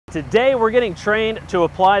Today we're getting trained to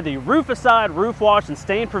apply the Roof-A-Cide roof wash and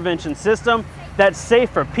stain prevention system that's safe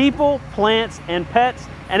for people, plants, and pets.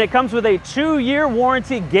 And it comes with a 2-year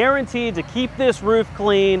warranty guaranteed to keep this roof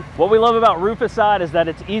clean. What we love about Roof-A-Cide is that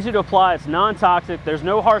it's easy to apply, it's non-toxic, there's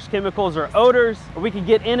no harsh chemicals or odors. We can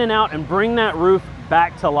get in and out and bring that roof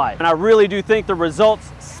back to life. And I really do think the results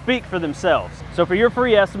speak for themselves. So for your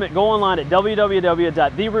free estimate, go online at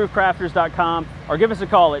www.theroofcrafters.com or give us a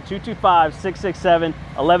call at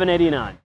 225-667-1189.